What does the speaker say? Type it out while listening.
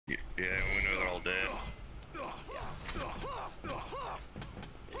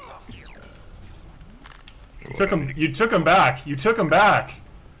took him. You took him back. You took him back.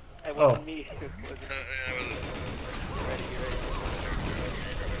 It wasn't me. Ready,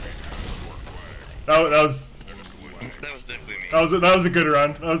 That was definitely me. that was a good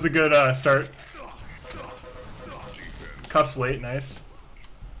run. That was a good start. Cuffs late, nice.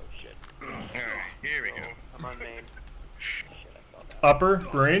 Shit. Alright, here we go. I'm on main. Shit, I fell down. Upper,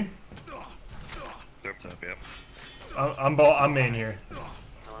 Marine. They're up top, yep. I'm main here. I'm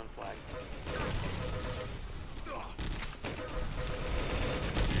on flag.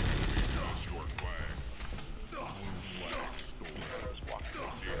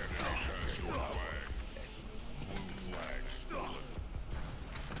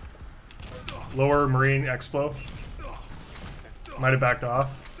 Lower Marine Explo. Might have backed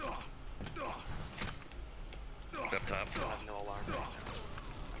off. Up top. I have no alarm right now.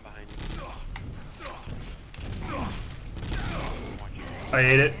 I'm behind you. I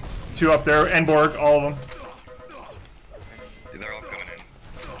ate it. 2 up there. And Borg, all of them. They're all coming in.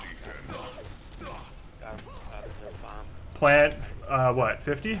 There's a bomb. Plant, what,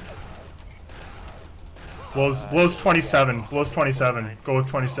 50? Blows 27. Blows 27. Go with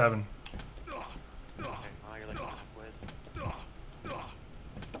 27. Okay, well, you're like halfway.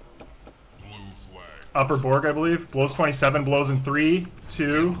 Upper Borg, I believe. Blows 27. Blows in 3,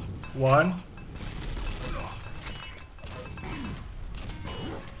 2, 1.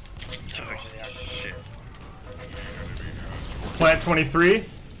 Shit. Plant 23.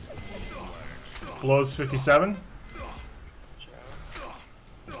 Blows 57.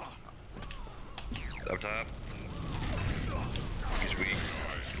 Up top. He's weak.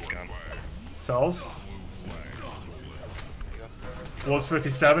 He's gone. Cells. Blows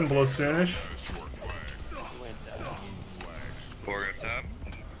 57. Blows soonish. You went, Borg up top.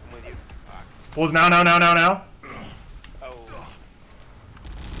 I'm with you. Blows now. Oh.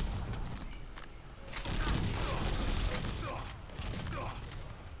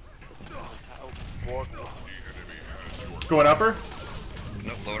 Borg. It's going upper.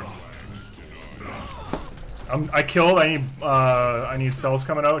 Nope, lower. I killed. I need cells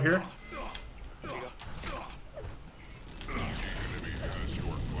coming out here. There you go.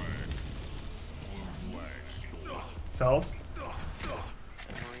 Cells. Marine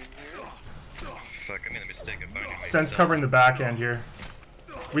here. Fuck, I made a mistake of finding myself. Sense covering the back end here.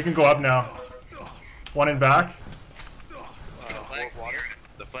 We can go up now. 1 in back.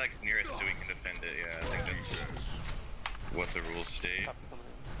 The flag's nearest so we can defend it, yeah. I think that's what the rules state. Top coming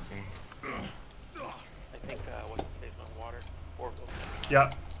in. I think, what's the face on water? Borg.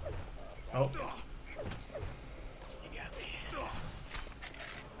 Yeah. Oh. You got me.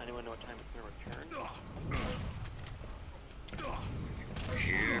 Anyone know what time it's gonna return?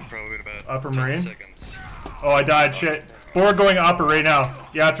 Here, probably in about Upper 10 Marine. seconds. Oh, I died. Shit. Borg going upper right now.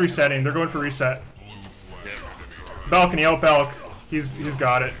 Yeah, it's resetting. They're going for reset. Yep. Balcony out, Belk. He's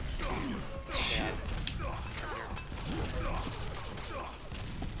got it.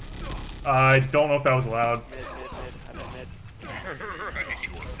 I don't know if that was allowed. Mid. I'm in mid.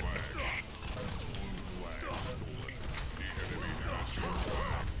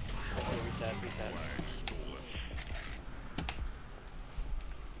 Reset.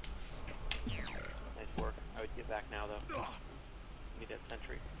 Nice work. I would get back now, though. Need that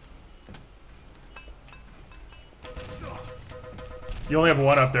sentry. You only have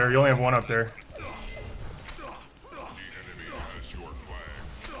 1 up there.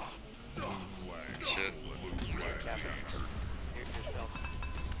 Shit. Here's yourself.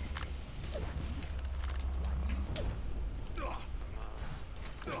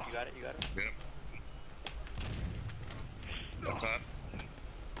 You got it? Yep. Up top.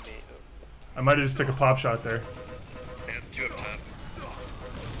 I might have just took a pop shot there. Yep, 2 up top.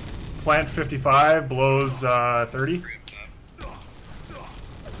 Plant 55. Blows 30. 3 up top.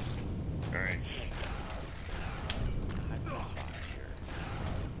 Alright.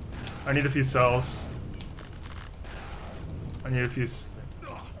 I need a few cells.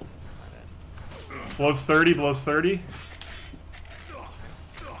 Blows 30.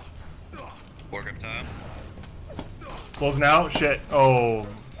 Borg up top. Blows now. Shit. Oh.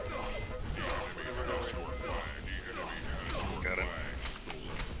 Got it.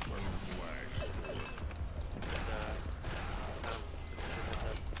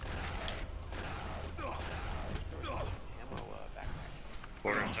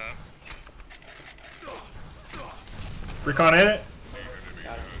 Borg up top. Recon in it.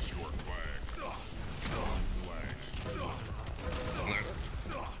 Alert.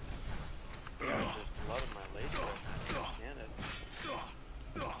 Just loving my laser. I don't understand it.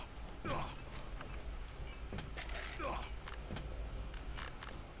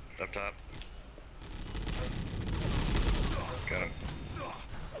 Up top. Got him.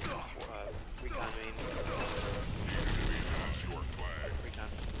 Recon main. Recon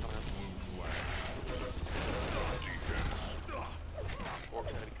coming up.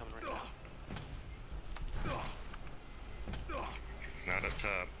 Orc's gonna be coming right now. It's not up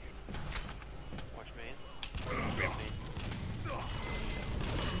top. Watch main. Main. Main.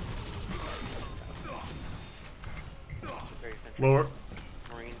 Very central. Lower.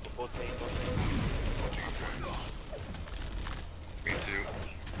 Marine, both main, both main. Me too.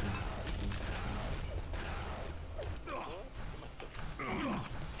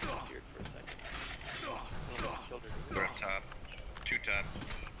 Steered for a second. They're up top. Two top.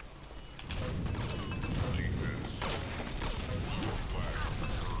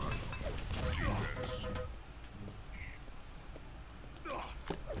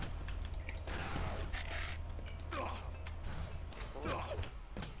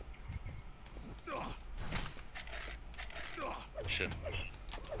 Shit.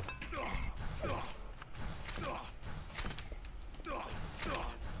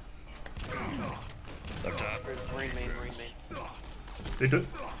 Up top. Marine main, Marine main.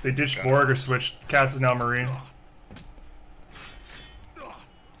 They ditched Borg or switched. Cass is now Marine.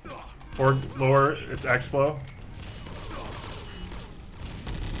 Borg lower, it's Explo.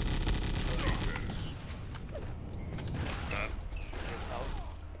 Top.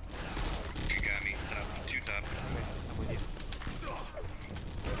 You got me. Top. Two top. I'm with you.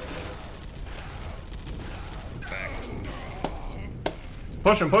 Back.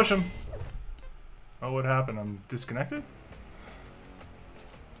 Push him, push him. Oh, what happened? I'm disconnected?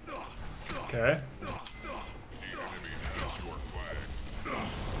 Okay.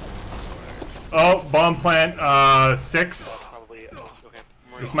 Oh, bomb plant, 6. Probably, okay.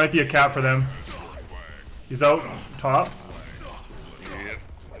 Marine. This might be a cap for them. He's out top. Yep.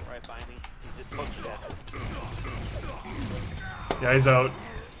 Right behind me. He's just close to death. Yeah, he's out.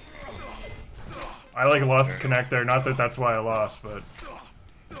 I like lost to connect there. Not that that's why I lost, but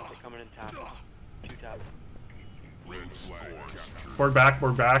They're coming in top. Two top. Borg back,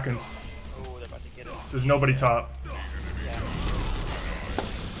 and Oh, they're about to get it. there's nobody top. Yeah.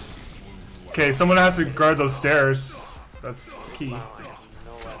 Okay, someone has to guard those stairs. That's key. Wow, I have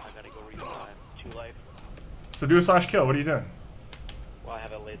no life. I gotta go refill. I have 2 life. So do a slash kill. What are you doing? Well, I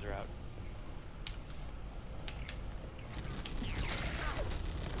have a laser out.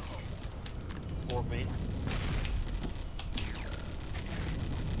 Orc main.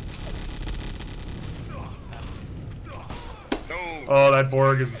 No. Oh, that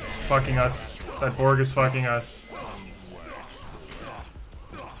Borg is fucking us. That Borg is fucking us.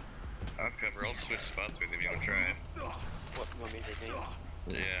 I'll cover. I'll switch spots with you if you want to try it. What, you want me to take main?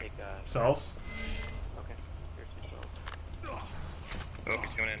 Yeah. Take, Cells. okay. Here's 2 cells. Oh,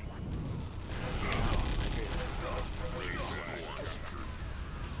 he's coming in.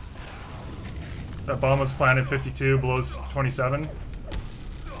 That bomb was planted 52, blows 27. Can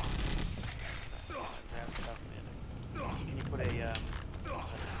you put a healing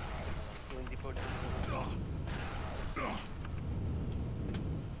depot down?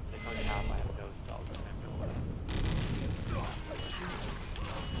 Like on top, I have those cells.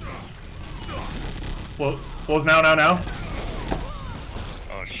 Blows now.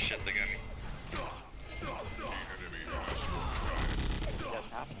 Oh shit, they got me.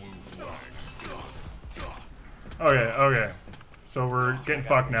 Okay. So we're getting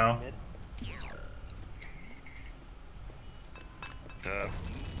fucked now.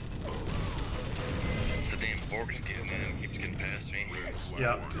 It's the damn Borg's getting in. Keeps getting past me.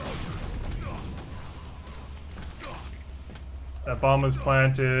 Yeah. That bomb was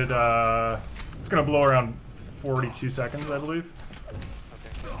planted. It's gonna blow around 42 seconds, I believe.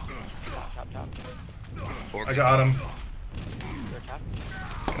 Okay. Top. Borg's I got him. They're top?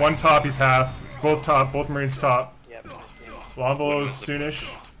 One top, he's half. Both top, both Marines top. Yep. I see 'em. Long below is soonish.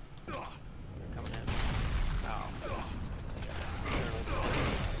 They're coming in. Oh.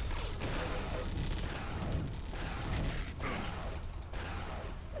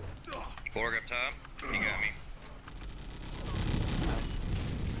 Borg up top. He got me.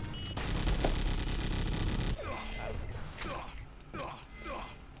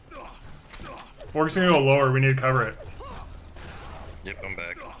 Borg's gonna go lower, we need to cover it. Yep, I'm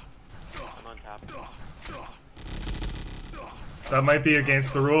back. I'm on top. That might be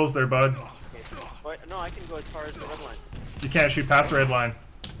against the rules there, bud. Okay. Wait, no, I can go as far as the red line. You can't shoot past the red line.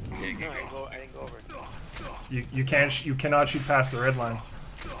 Yeah, you No, can go. I didn't go over. You cannot shoot past the red line.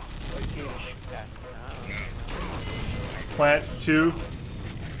 What team shoot that? Plant 2.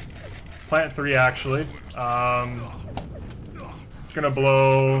 Plant 3 actually. It's gonna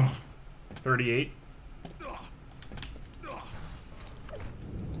blow 38.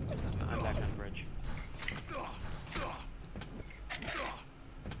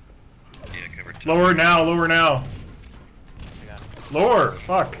 Lower now, lower now. I got him. Lower!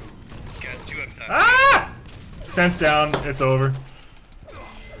 Fuck. Got 2 up top. Ah! Sense down, it's over. Got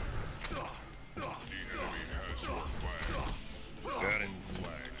it.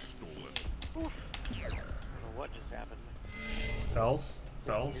 I don't know what just happened. Cells,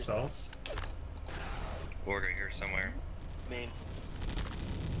 cells, cells. Borg right here somewhere. Main.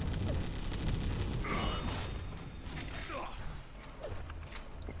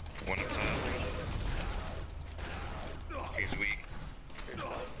 One up top. He's weak. Here's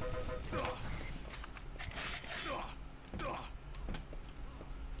top.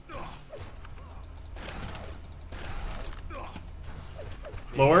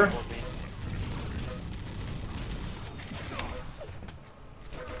 Lower. Main.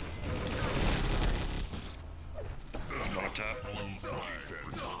 One up top.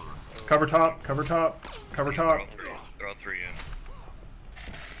 Cover top, cover top, cover They're top. all 3. They're all 3 in.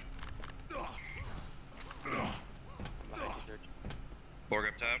 I'm behind you, Serge. Borg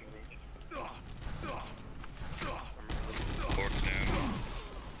up top. I'm Borg's down.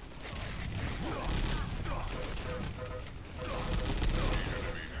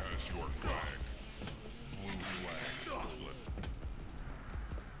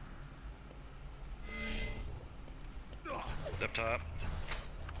 Up top.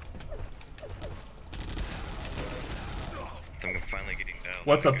 I'm finally getting down.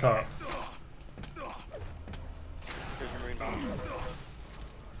 What's up top? There's a marine bomb.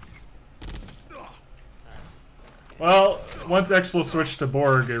 Well, once Expo switched to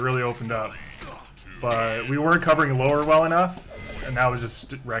Borg, it really opened up. But we weren't covering lower well enough, and that was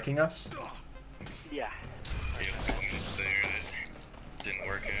just wrecking us. Yeah. Yeah, moves there that didn't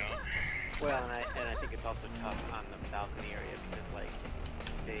work out. Well, and I think it's also tough on the balcony area because like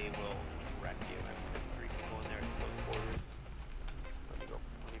they will wreck you. I've 3 people in there in close quarters. Let me go.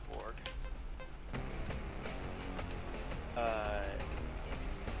 Let me Borg.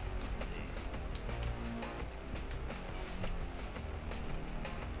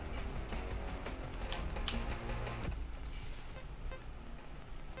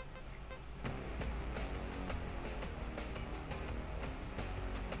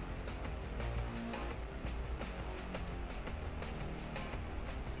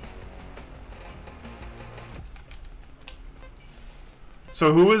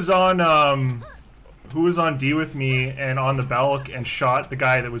 So who was on D with me and on the Belk and shot the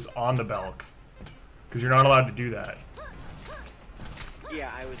guy that was on the Belk? Because you're not allowed to do that.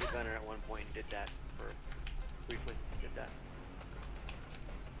 Yeah, I was a gunner at one point and did that for briefly. Did that.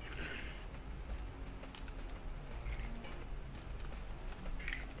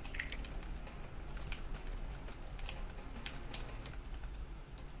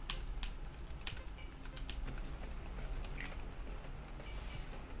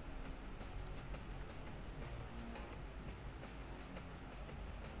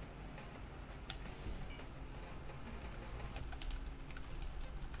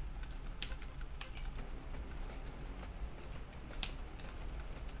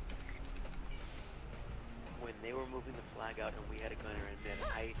 When they were moving the flag out and we had a gunner in mid,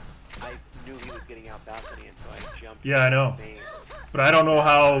 I knew he was getting out balcony, and so I jumped. Yeah, I know. Main. But I don't know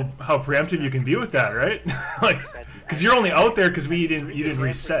how preemptive you can be with that, right? Like, because you're only out there because you didn't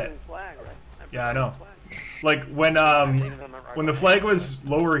reset. Flag, right? Yeah, I know. Like when the flag was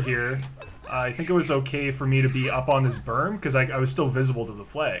lower here, I think it was okay for me to be up on this berm because I was still visible to the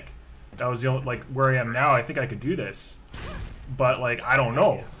flag. That was the only, like, where I am now. I think I could do this, but like I don't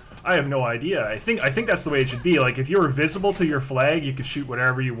know. I have no idea. I think that's the way it should be. Like if you were visible to your flag, you could shoot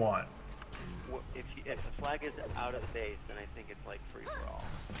whatever you want. Well, if the flag is out of the base, then I think it's like free for all.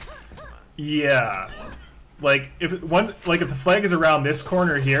 Yeah. Like if the flag is around this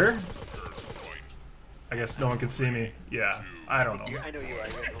corner here, I guess no one can see me. Yeah. I don't know. I know you are.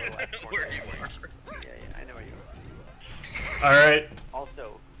 You're in the little left corner. Where you are. Yeah, I know where you are. All right.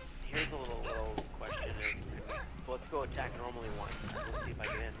 Also, here's a little question. Let's go attack normally once. Let's see if I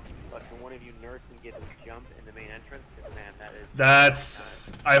get in. But can one of you nurse and get a jump in the main entrance? Because man, that is.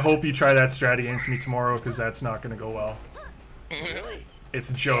 That's. I hope you try that strat against me tomorrow because that's not gonna go well. Really? It's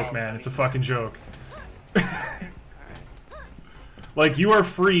a joke, man. It's a fucking joke. Alright. Like you are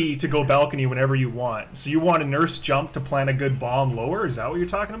free to go balcony whenever you want. So you want a nurse jump to plant a good bomb lower? Is that what you're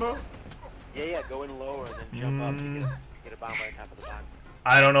talking about? Yeah, go in lower and then jump up to get a bomb right on top of the box.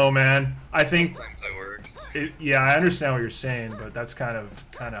 I don't know, man. I think. Sometimes that works. Yeah, I understand what you're saying, but that's kind of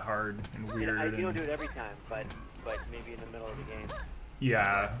hard and weird. You don't do it every time, but maybe in the middle of the game.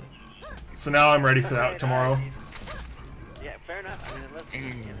 Yeah. So now I'm ready for that tomorrow. Yeah, fair enough. I mean, listen,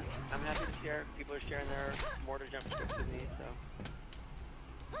 you know, I'm happy to share. People are sharing their mortar jump scripts with me, so.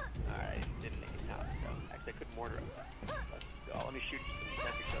 Alright, didn't make it. mortar. Let's go. Let me shoot some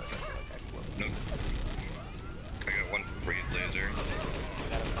sentry killers. I feel like I exploded. Nope. I got one raised laser. I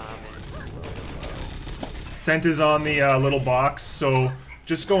got a bomb in. Scent is on the little box, so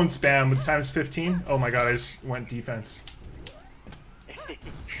just go and spam with times 15. Oh my god, I just went defense. I'm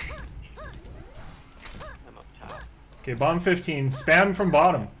up top. Okay, bottom 15. Spam from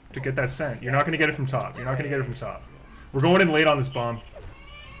bottom to get that scent. You're not going to get it from top. You're not going to get it from top. We're going in late on this bomb.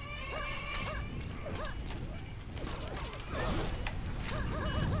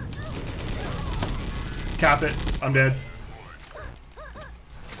 Cap it. I'm dead.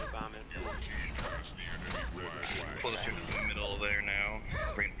 Bomb in. Closer to the middle there now.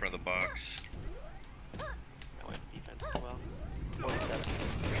 Right in front of the box. I went defense as well. 47.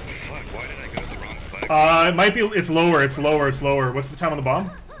 Fuck, why did I go to the wrong flag? It might be. It's lower. It's lower. It's lower. What's the time on the bomb?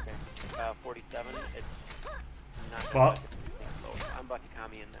 Okay. 47. It's not. Well, I'm about to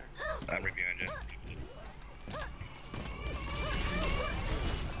commie in there. I'm right behind you.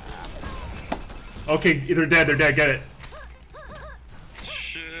 okay, they're dead. They're dead. Get it.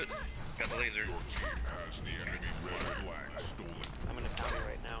 Shit. Got the laser. I'm gonna commie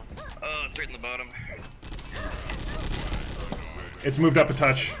right now. Oh, it's right in the bottom. It's moved up a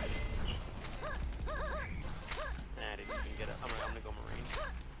touch. Nah, I didn't even get it. I'm gonna go marine.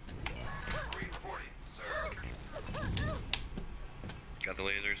 Got the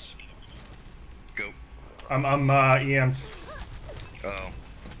lasers. Go. I'm EM'd. Oh.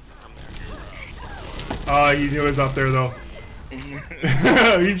 I'm there. You knew it was up there though.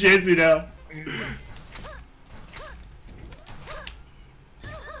 You chased me down.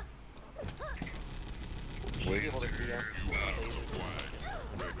 Wait,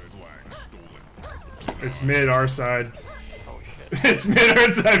 It's mid our side. Oh shit. It's mid our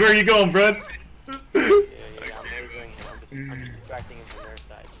side. Where are you going, bro? Yeah, I'm lasering him. I'm just distracting him from their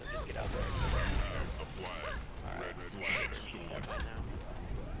side, so just get out there. Alright. Dead by now.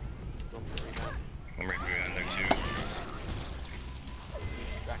 Going for the rebound. I'm right behind there too.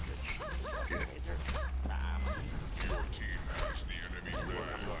 Distracted. Laser.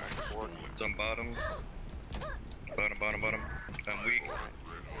 It's on bottom. Bottom. I'm weak.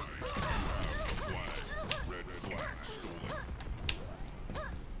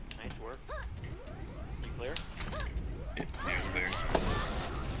 Nice work. You clear? Yeah, clear.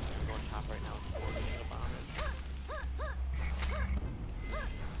 I'm going top right now. It's 4. Bomb in.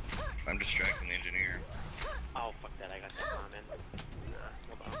 I'm distracting the engineer. Oh, fuck that. I got that bomb in.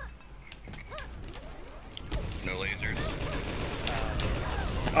 No bomb. No lasers.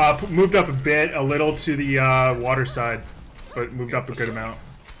 Moved up a little to the water side, but moved up a good amount.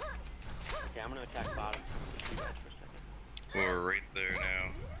 Okay, I'm gonna attack bottom. You guys for a second. We're right there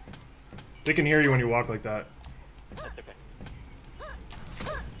now. They can hear you when you walk like that. That's okay.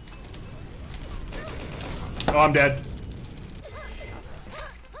 Oh, I'm dead.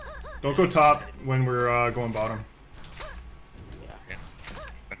 Don't go top when we're going bottom. Yeah.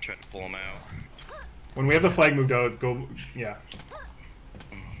 I tried to pull him out. When we have the flag moved out, go. Yeah.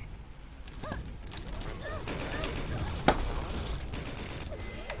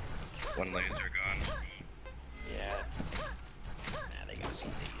 One laser gone. Yeah. Nah, they got me.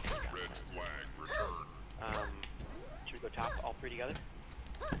 Red flag return. Should we go top, all three together?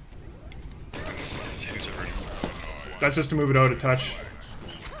 That's just to move it out a touch.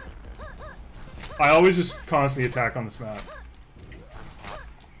 I always just constantly attack on this map.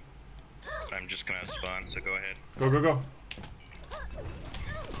 I'm just gonna spawn, so go ahead. Go.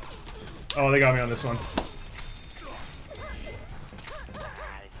 Oh, they got me on this one.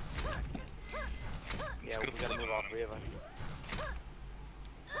 Yeah, we gotta move all three of us.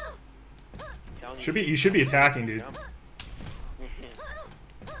 You should be attacking, dude. Okay,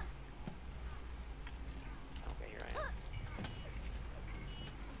 here I am.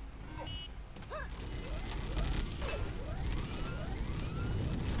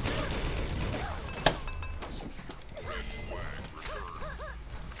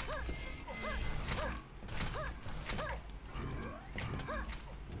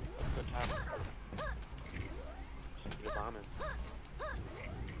 Let's go top. Just get a bomb in.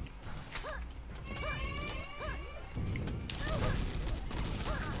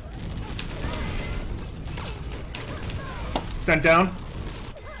 Sent down.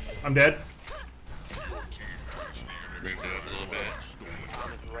 I'm dead. Moved it up a little bit.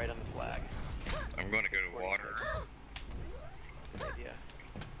 Bomb is right on the flag. I'm gonna go to water. Good idea.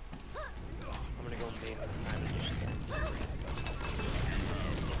 I'm gonna go main this time.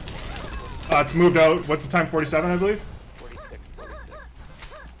 It's moved out. What's the time? 47, I believe. 46. I'm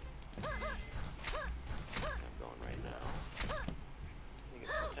going right now. Let me get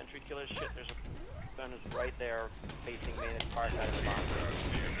some sentry killers. Shit, there's a Gun is right there, facing main and far side of the bomb.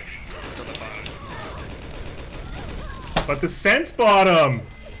 It's on the bottom. But the sense bottom!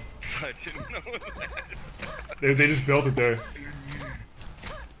 I didn't know that. They just built it there.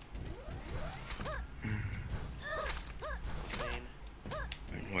 Main. I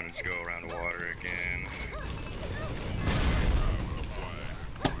wanted to go around water again.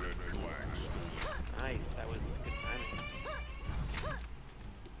 Nice, that was good timing.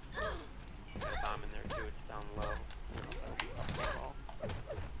 Got a bomb in there too, it's down low. I don't know if that'll be up at all.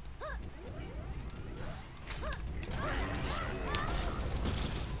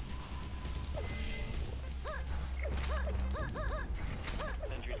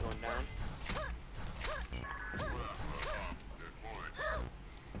 Sentry's going down.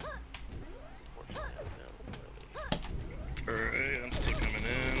 Alright, I'm still coming in.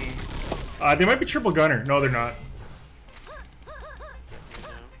 They might be triple gunner. No, they're not.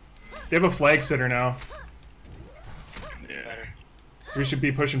 They have a flag sitter now. Yeah. So we should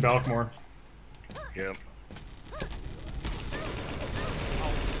be pushing Balk more. Yep.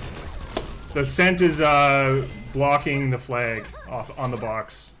 The scent is blocking the flag off on the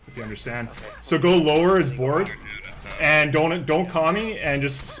box, if you understand. So go lower his board, and don't commie, and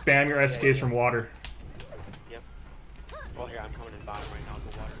just spam your SKs from water. Yep. Well, here, I'm coming in bottom right now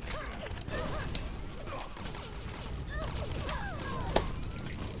with the water.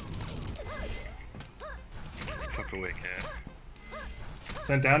 Fuck away, cat.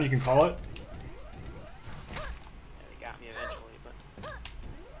 Sent down, you can call it. Yeah, they got me eventually, but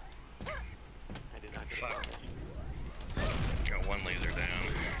I did not get it. Got one laser down.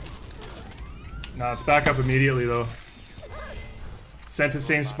 No, it's back up immediately though. Sent to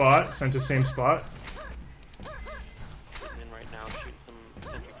same spot. Sent to same spot. Sitting in right now, shooting some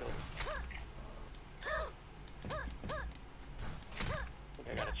sentry kills. I think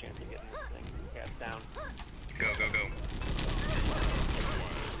I got a chance of getting this thing. Yeah, it's down. Go, go, go.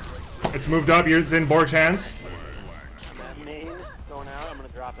 It's moved up. It's in Borg's hands. I'm at main, going out. I'm gonna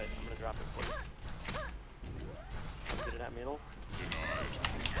drop it. I'm gonna drop it for you. I'm good at that middle.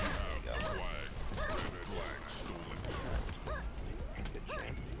 There you go. Good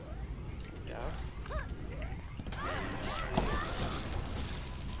chance. Yeah.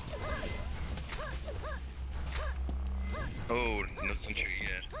 Oh, no sentry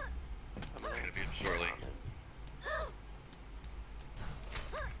yet. I'm gonna It's gonna be shortly.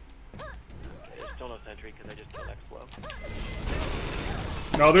 Okay, there's still no sentry because I just killed X-Blow.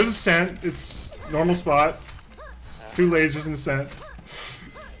 No, there's a scent. It's normal spot. It's 2 lasers in the scent.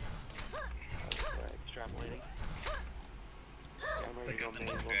 Extrapolating. Okay, I'm ready to go main,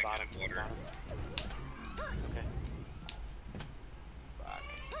 go bottom, go bottom. Okay. Fuck.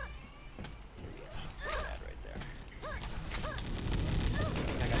 Bad right there.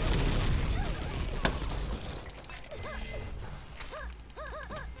 I got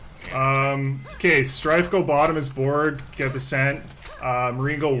Okay, Strife go bottom as Borg, get the scent.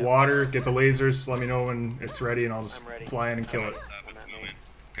 Marine go water, get the lasers, let me know when it's ready and I'll just fly in and kill it. I'm at main.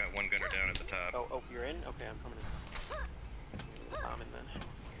 Got one gunner down at the top. Oh, you're in? Okay, I'm coming in. I'm in then.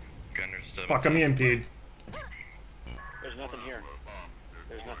 Gunner's still. Fuck, I'm EMP'd. There's nothing here.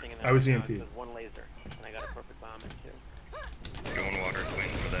 There's nothing in there. I was right now. EMP'd. There's one laser, and I got a perfect bomb in too. Going water,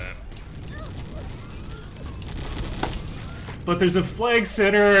 waiting for that. But there's a flag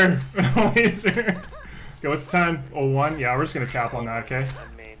sitter! Laser! Okay, what's the time? 01? Yeah, we're just gonna cap on that, okay?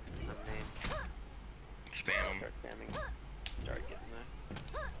 I'm main. Spam. Start spamming. Start getting the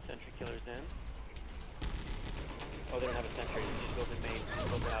sentry killers in. Oh, they don't have a sentry. Just go to main.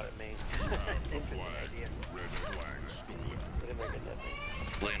 Go out at main. Interesting idea. Look at them get that thing.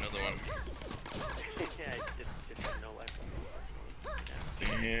 Play another one. Yeah, it just had no life.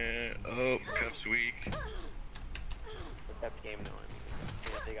 Yeah. Oh, Cuff's weak. But that's game though.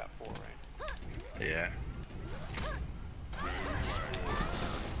 Yeah, they got 4, right? Yeah.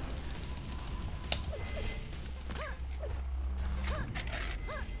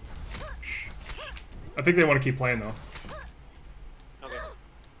 I think they want to keep playing though. Okay.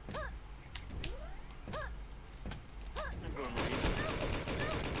 I'm going Marine.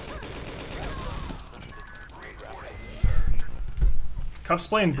 Cuff's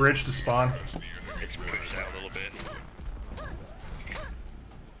playing bridge to spawn. It's pushed out a little bit.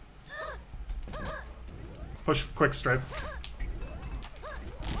 Push quick stripe.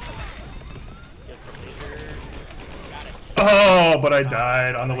 Oh, but I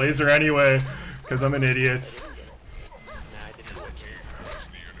died on the laser anyway, because I'm an idiot. Nah, I didn't do it.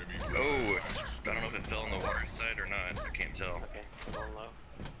 Oh, I don't know if it fell on the water side or not. I can't tell. Okay, I'm going low.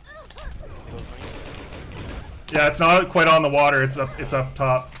 Yeah, it's not quite on the water. It's up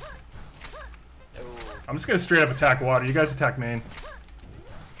top. Ooh, I'm just gonna straight up attack water. You guys attack main.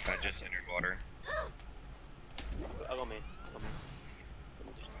 I just entered water. I'll go main. I'll go main. Give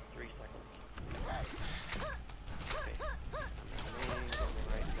me just 3 seconds. Okay. Main,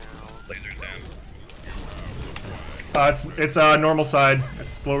 right now. Lasers down. It's normal side.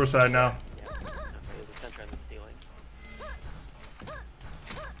 It's lower side now. Yeah. Okay, there's a sentry on the ceiling.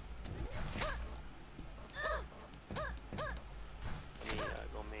 Let me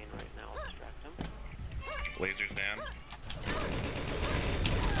go main right now. I'll distract him. Lasers down.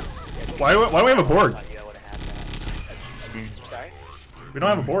 Why do we have a board? Thought you would have had that. Sorry? We don't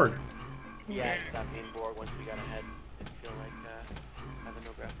have a board. Yeah, it stopped being bored once we got ahead. Didn't feel like having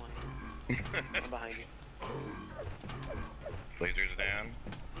no grappling. I'm behind you. Lasers down.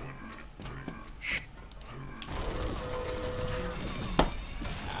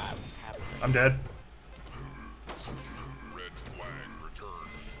 I'm dead. Red flag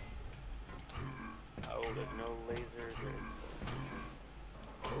returned. Oh, there's no lasers.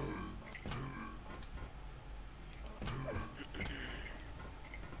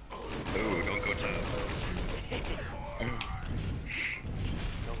 Ooh, don't go top.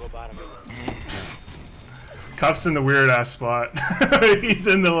 Don't go bottom. Cuff's in the weird ass spot. He's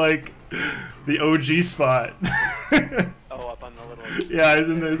in the like the OG spot. Oh, up on the little. Yeah, he's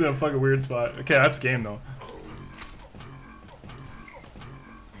in a fucking weird spot. Okay, that's game though.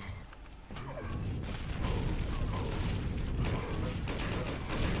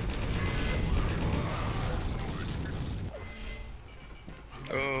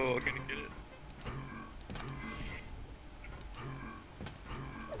 Oh, can you get it?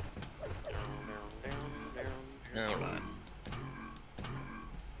 No, we're not.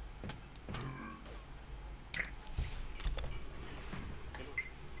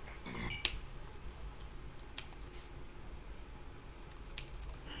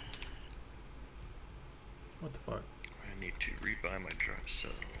 What the fuck? I need to rebuy my drop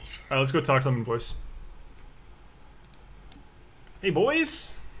cells. Alright, let's go talk to them in voice. Hey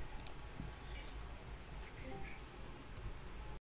boys!